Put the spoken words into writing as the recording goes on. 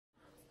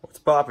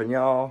Poppin',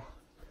 y'all.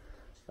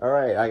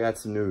 Alright, I got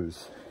some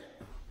news.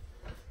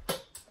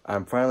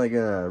 I'm finally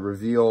gonna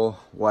reveal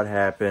what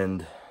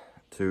happened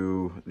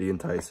to the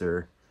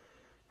Enticer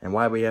and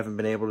why we haven't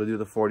been able to do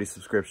the 40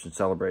 subscription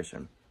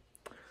celebration.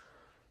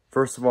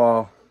 First of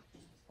all,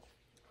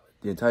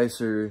 the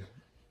Enticer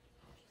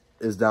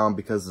is down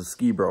because the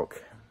ski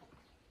broke.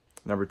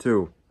 Number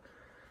two,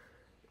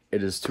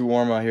 it is too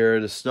warm out here.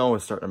 The snow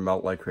is starting to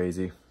melt like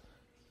crazy.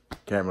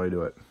 Can't really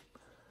do it.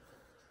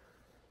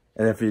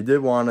 And if you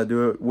did want to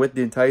do it with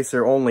the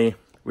Enticer only,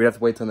 we'd have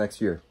to wait till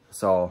next year.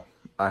 So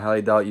I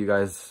highly doubt you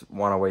guys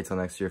want to wait till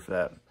next year for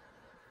that.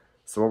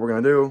 So what we're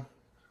going to do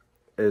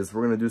is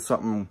we're going to do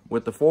something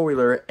with the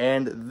four-wheeler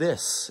and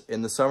this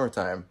in the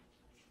summertime.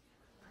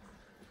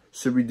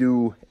 Should we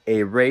do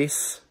a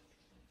race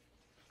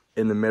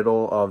in the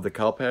middle of the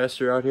cow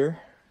pasture out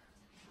here?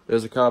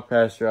 There's a cow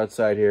pasture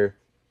outside here.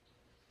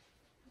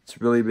 It's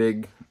really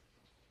big.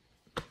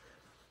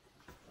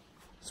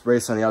 Let's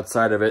race on the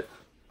outside of it.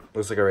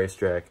 Looks like a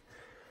racetrack.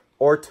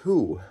 Or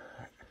two.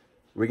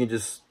 We can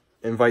just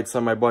invite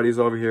some of my buddies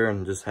over here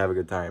and just have a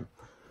good time.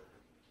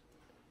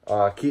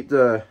 Keep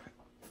the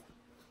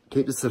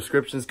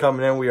subscriptions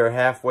coming in. We are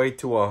halfway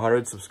to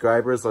 100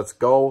 subscribers. Let's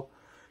go.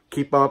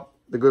 Keep up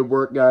the good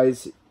work,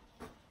 guys.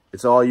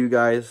 It's all you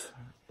guys.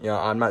 You know,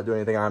 I'm not doing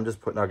anything. I'm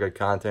just putting out good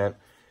content.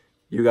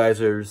 You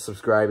guys are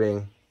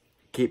subscribing,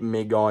 keeping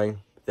me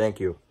going. Thank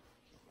you.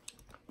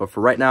 But for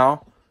right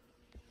now,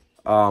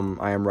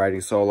 I am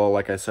riding solo,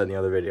 like I said in the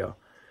other video.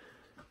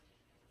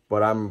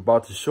 But I'm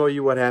about to show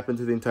you what happened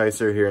to the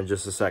Enticer here in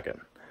just a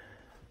second.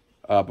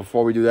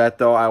 Before we do that,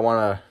 though, I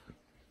want to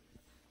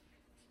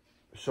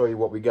show you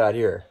what we got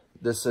here.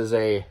 This is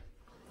a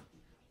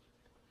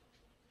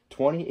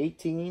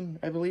 2018,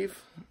 I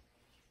believe,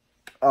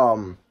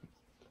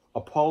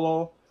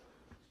 Apollo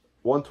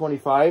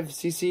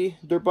 125cc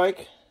dirt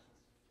bike.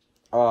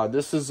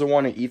 This is the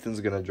one that Ethan's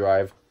going to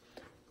drive,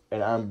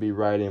 and I'm going to be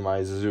riding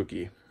my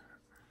Suzuki.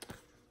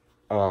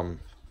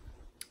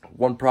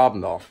 One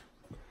problem though.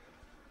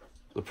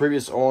 The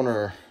previous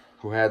owner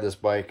who had this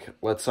bike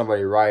let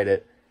somebody ride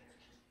it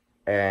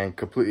and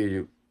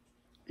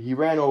he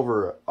ran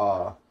over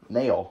a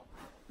nail.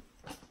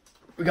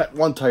 We got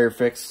one tire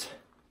fixed.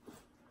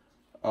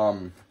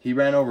 He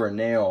ran over a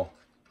nail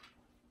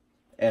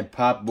and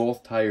popped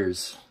both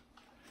tires.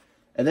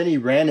 And then he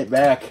ran it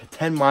back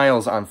 10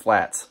 miles on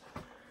flats.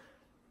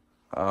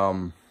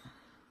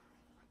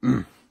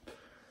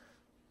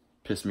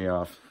 Pissed me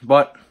off.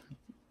 But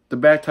the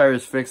back tire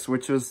is fixed,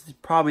 which was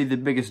probably the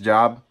biggest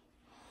job.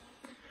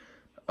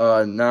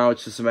 Now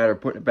it's just a matter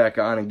of putting it back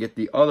on and get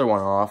the other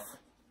one off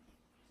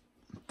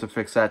to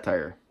fix that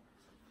tire.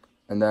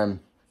 And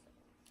then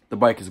the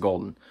bike is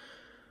golden.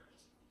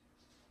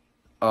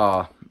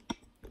 You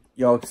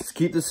know, just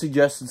keep the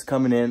suggestions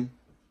coming in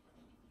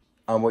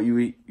on what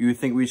you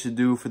think we should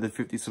do for the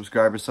 50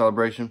 subscriber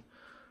celebration.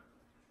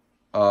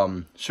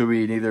 Should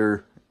we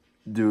either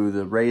do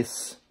the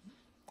race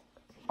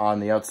on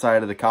the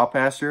outside of the cow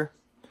pasture?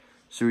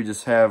 Should we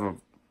just have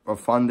a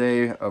fun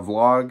day, a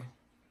vlog?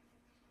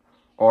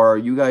 Or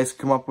you guys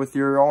come up with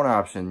your own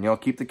option. You know,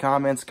 keep the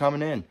comments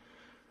coming in.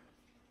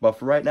 But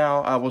for right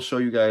now, I will show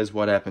you guys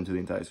what happened to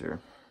the Enticer.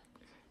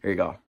 Here you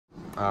go.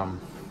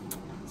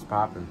 It's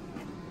popping.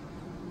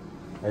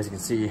 As you can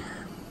see,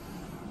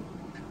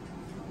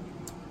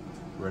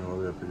 we're in a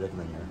little bit of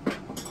predicament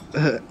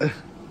here.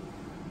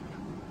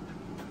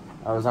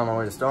 I was on my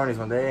way to Stoney's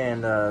one day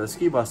and the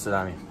ski busted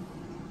on me.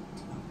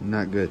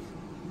 Not good.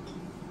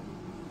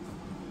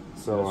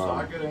 So the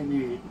socket I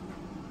need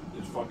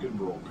is fucking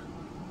broke.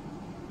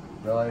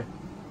 Really?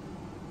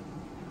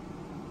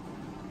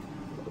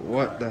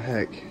 What the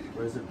heck?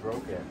 Where's it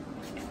broke at?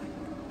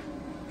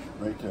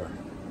 Right there.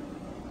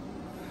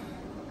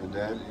 And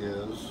that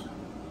is...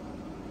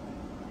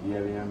 Do you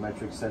have any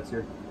metric sets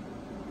here?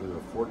 There's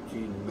a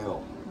 14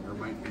 mil. There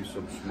might be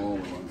some smaller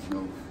ones,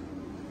 no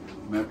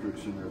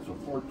metrics in there. It's a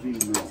 14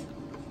 mil.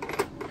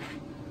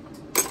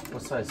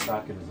 What size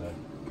socket is that?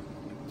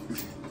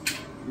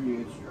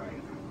 3/8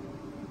 drive.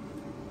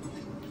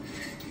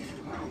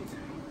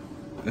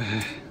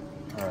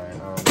 Alright,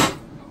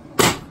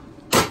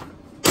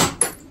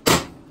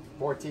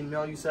 14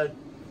 mil you said?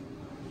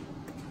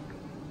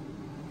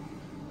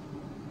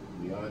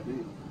 The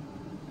ID.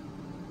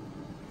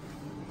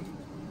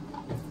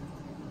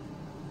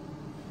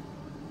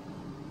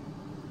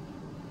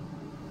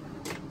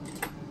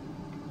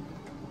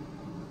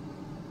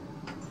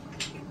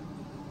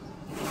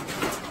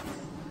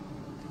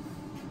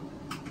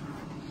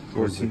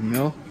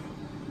 $14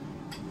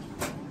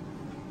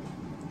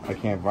 I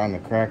can't find the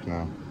crack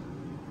now.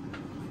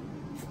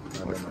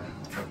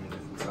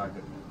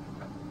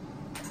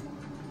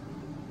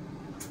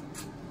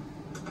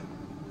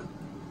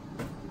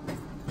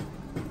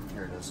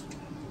 Here it is.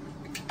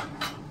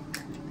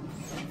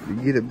 You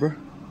get it, bro?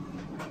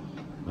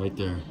 Right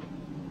there.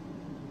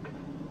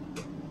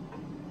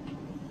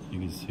 You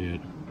can see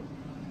it.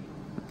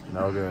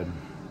 No good.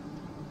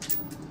 So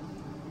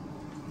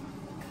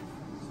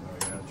we're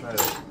gonna try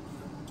to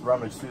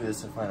rummage through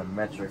this and find a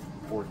metric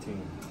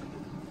 14.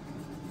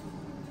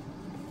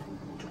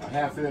 a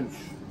 1/2 inch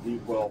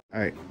deep well.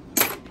 Alright.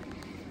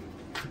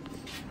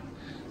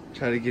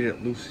 Try to get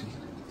it loosened.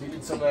 Do you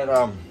need some of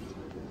that,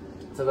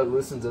 so that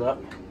loosens it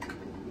up?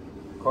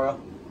 Coil?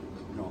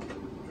 No,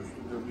 just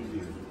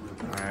WD.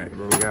 Alright,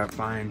 but we gotta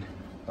find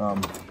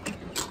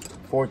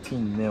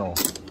 14 mil.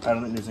 I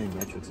don't think there's any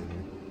metrics in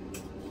here.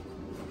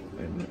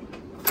 Wait a minute.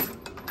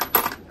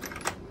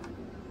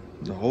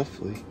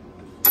 hopefully.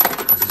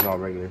 This is all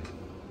regular.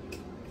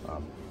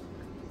 Oh,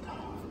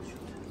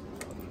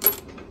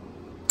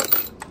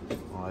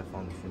 I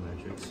found a few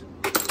metrics.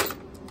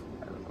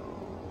 I don't know.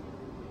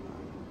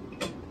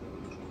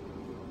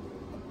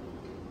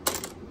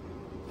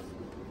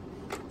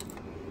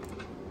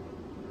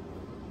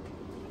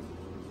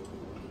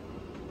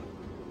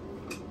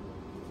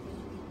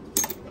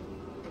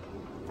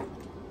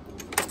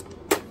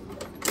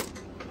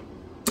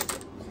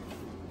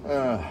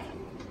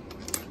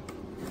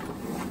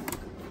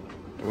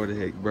 What the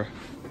heck, bro?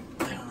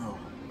 I don't know.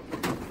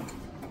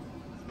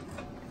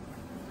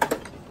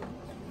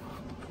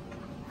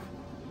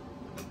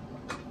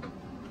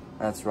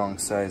 That's wrong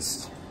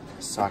size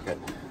socket.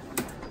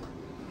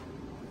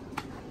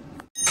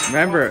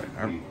 Remember,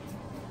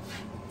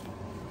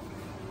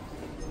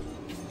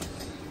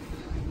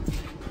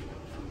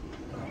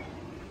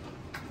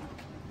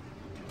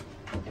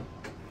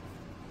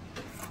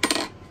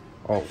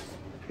 Oh,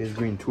 here's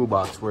green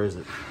toolbox. Where is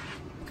it?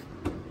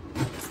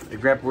 Hey,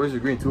 Grandpa, where's the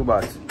green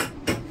toolbox?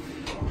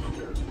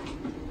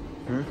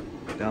 Hmm?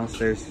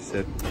 downstairs, he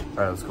said.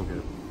 Alright, let's go get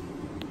it.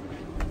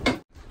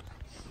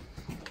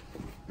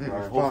 Maybe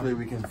Alright, hopefully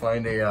we can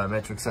find a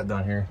metric set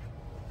down here.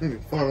 Maybe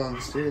fall down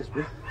the stairs,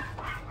 bro.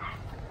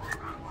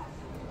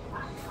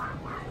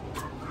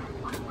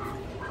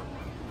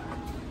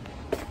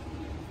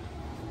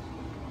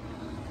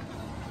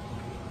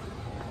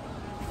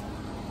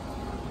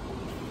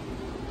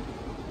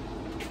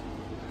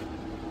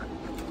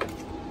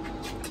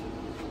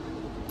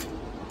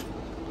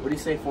 What do you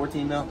say,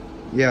 14 mil?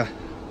 Yeah.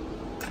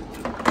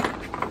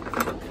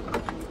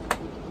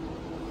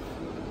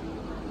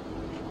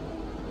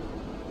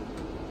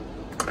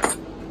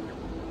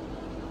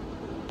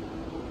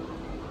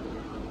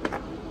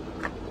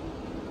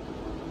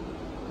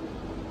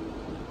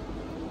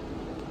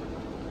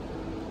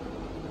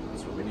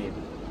 That's what we need.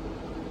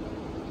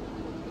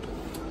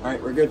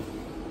 Alright, we're good.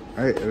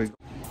 Alright, there we go.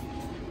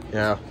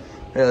 Yeah.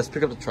 Hey, let's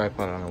pick up the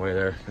tripod on the way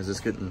there, because it's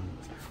getting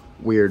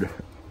weird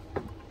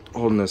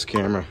holding this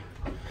camera.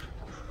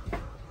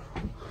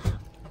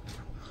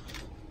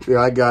 Yeah,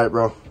 I got it,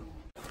 bro.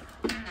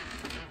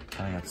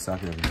 I got the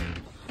socket over there.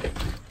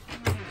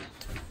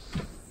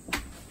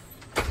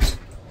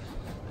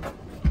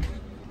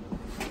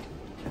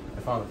 I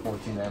found a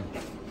 14M.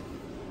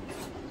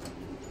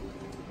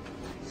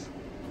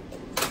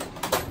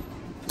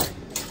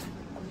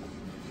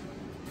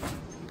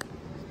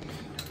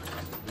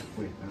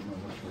 Wait, I'm not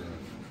looking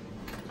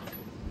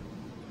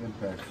at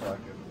impact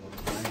socket.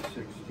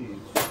 9/16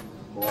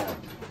 block.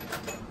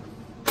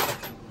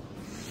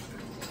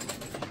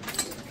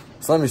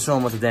 So let me show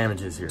them what the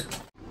damage is here.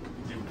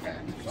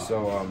 Impact socket.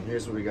 So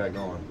here's what we got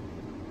going.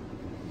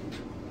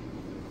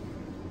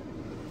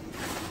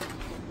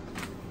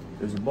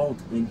 There's a bolt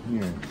in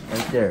here,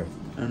 right there.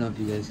 I don't know if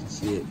you guys can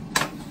see it.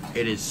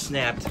 It is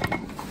snapped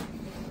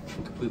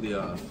completely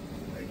off.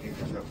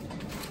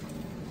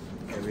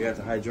 And we got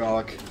the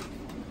hydraulic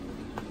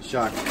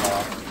shock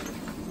off.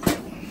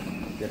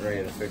 Getting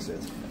ready to fix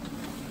it.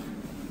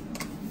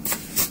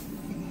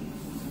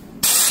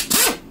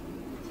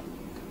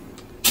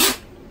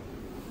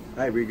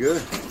 Alright, we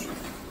good.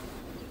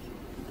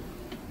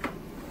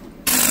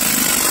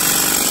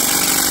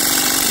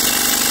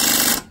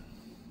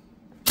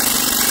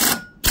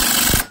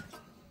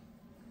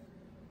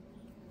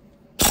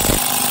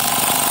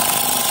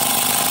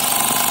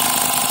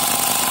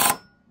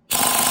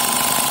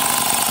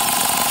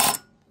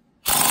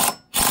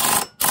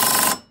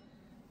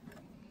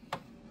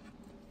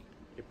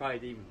 It probably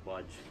didn't even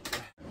budge.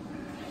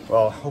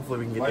 Well, hopefully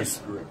we can get Vice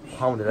this grips.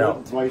 pounded Good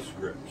out. Vice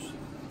grips.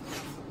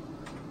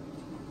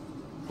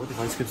 What do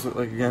vice grips look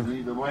like I again?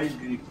 need the vice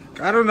grip.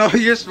 I don't know,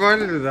 you're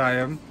smarter than I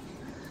am.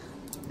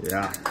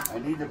 Yeah. I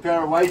need the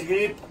pair of vice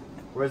grip.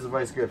 Where's the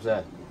vice grips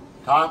at?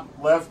 Top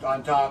left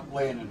on top,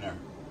 laying in there.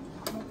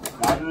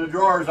 Not in the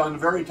drawers, on the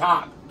very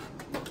top.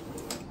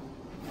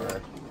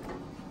 Alright.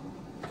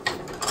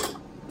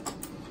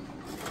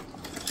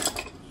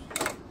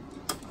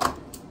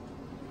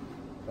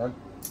 Done?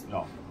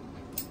 No.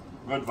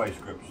 Good vice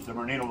grips. Them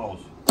are needle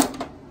nose.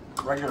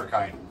 Regular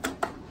kind.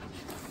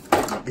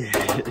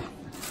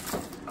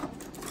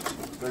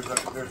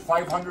 There's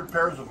 500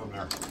 pairs of them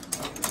there.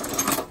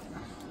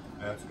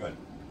 That's good.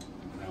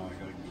 Now I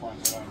gotta plunk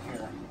it on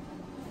here.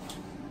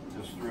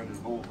 Just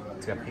threaded bolt out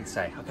It's of got a here. pig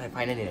side. How can I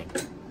find anything?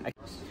 I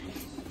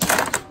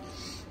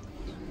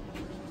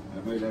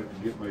might have to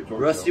get my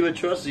torch Rusty out. but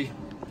trusty.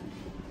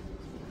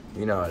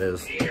 You know how it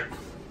is.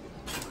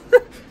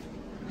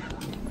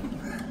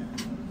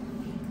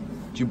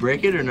 Did you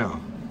break it or no?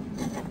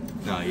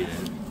 No, you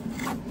didn't.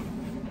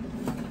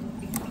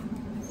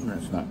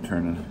 It's not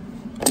turning.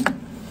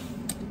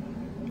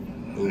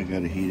 I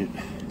gotta heat it.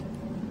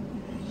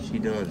 She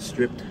done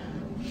stripped.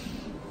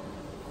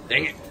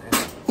 Dang it.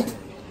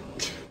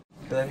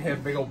 That had a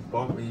big old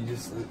bump and you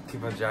just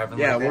keep on driving.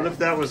 Yeah, like what that. if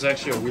that was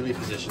actually a wheelie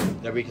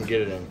position that we can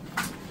get it in?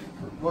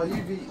 Well,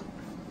 you'd be.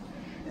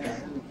 Yeah,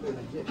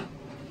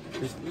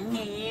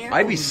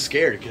 I'd be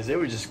scared because it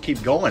would just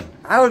keep going.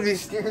 I would be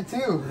scared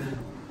too.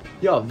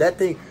 Yo, that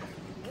thing,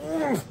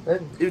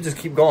 it would just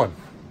keep going.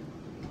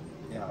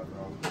 Yeah,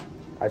 bro.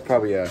 I'd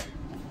probably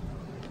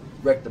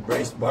wreck the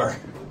brace bar,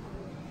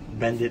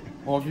 bend it.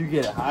 Well, if you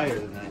get it higher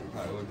than that, you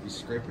probably would be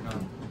scraping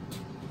on.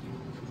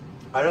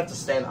 I'd have to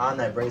stand on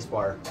that brace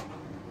bar.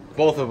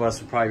 Both of us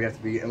would probably have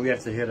to be, and we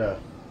have to hit a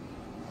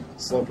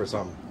slope or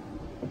something.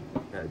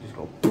 Yeah, just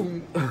go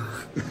boom.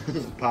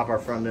 Pop our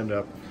front end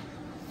up.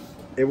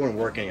 It wouldn't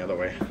work any other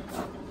way.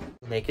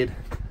 Naked.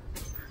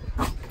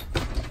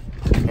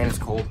 And it's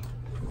cold.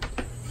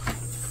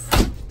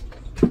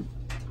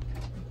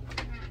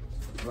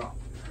 Bro.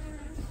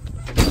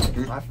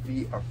 My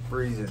feet are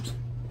freezing.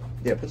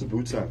 Yeah, put the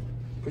boots on.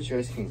 Put your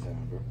Ice Kings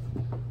on, bro.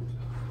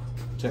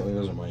 Technically,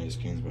 those are my Ice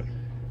Kings, but...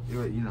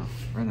 You know,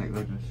 we're like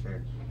looking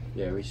fair.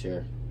 Yeah, we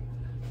share.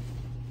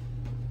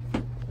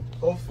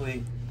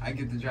 Hopefully, I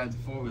get to drive the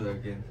 4-wheeler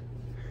again.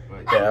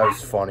 But Yeah, that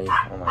was funny.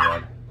 Oh my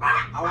god.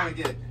 I want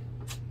to get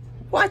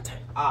What?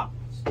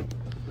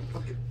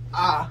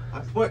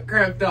 my foot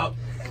cramped up.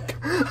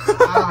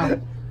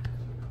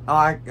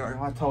 My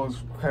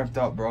toes cramped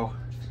up, bro.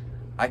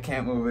 I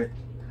can't move it.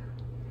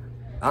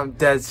 I'm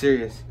dead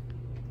serious.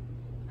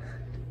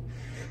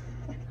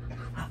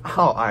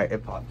 Oh, alright,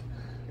 it popped.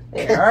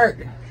 It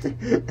hurt.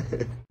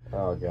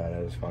 Oh god,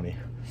 that was funny.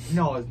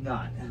 No, it's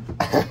not.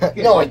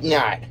 No, it's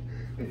not.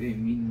 It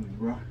didn't mean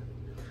bro.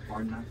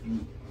 Hard not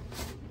you.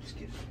 Just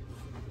kidding.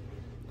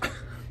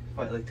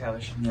 Fight like Tyler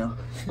Chanel.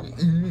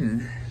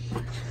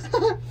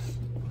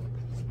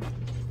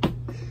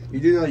 You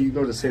do know you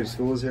go to the same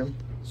school as him?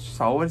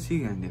 So what's he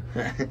gonna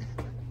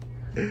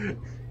do?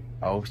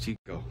 Oh, she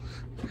go.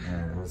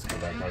 Let's go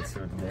back out and see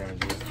what the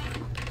damage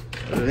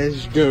is.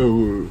 Let's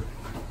go.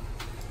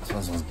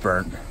 This one's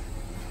burnt.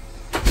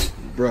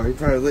 Bro, you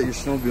probably lit your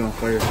snowmobile on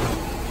fire.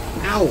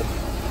 Ow!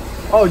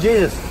 Oh,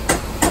 Jesus!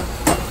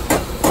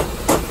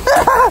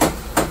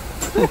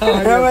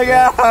 Oh my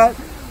god!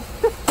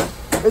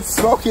 It's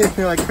smoking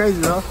me like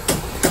crazy though.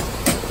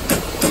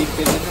 Deep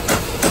in it.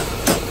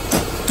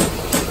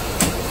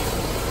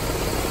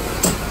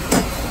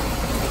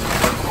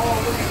 Oh,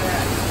 look at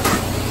that.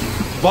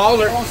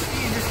 Baller! Oh,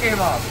 ski just came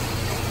off.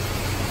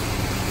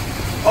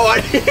 Oh, I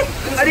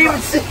didn't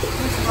even see.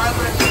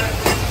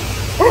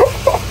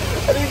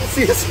 I didn't even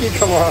see the ski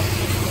come off.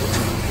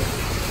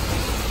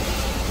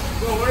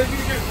 Bro, what if you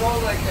just roll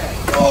like that?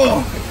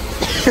 Oh!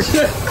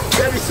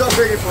 That'd be so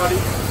freaking funny.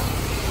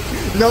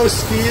 No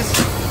skis.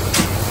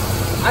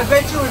 I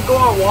bet you would go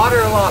on water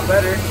a lot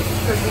better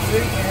because the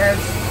thing has.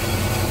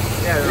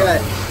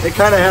 Yeah, it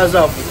kind of has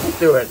a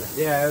to it.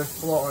 Yeah, it's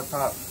float on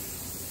top.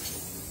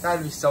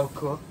 That'd be so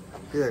cool.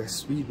 Be like a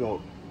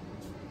speedboat.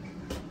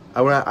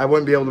 I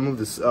wouldn't be able to move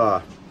this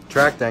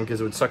track then because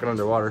it would suck it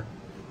underwater.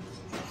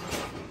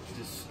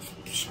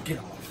 Just get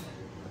off.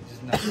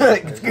 Just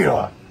not Get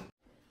off.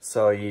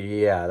 So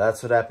yeah,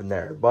 that's what happened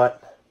there.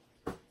 But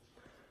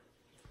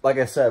like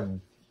I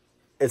said,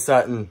 it's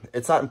not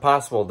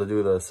impossible to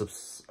do the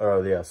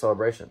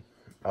celebration.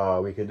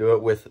 We could do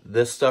it with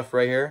this stuff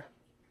right here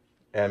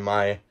and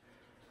my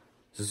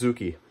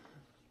Suzuki.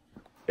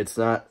 It's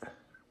not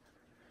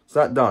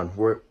done.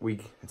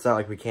 It's not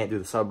like we can't do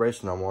the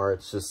celebration no more.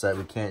 It's just that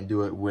we can't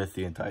do it with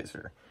the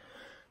Enticer.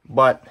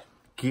 But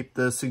keep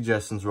the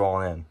suggestions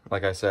rolling in.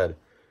 Like I said,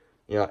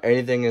 you know,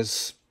 anything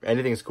is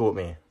cool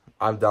with me.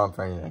 I'm down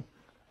for anything.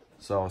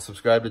 So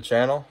subscribe to the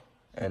channel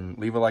and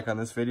leave a like on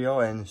this video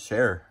and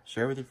share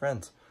with your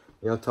friends.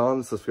 You know, tell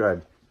them to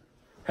subscribe.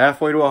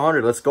 Halfway to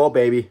 100. Let's go,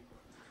 baby.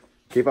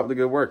 Keep up the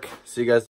good work. See you guys.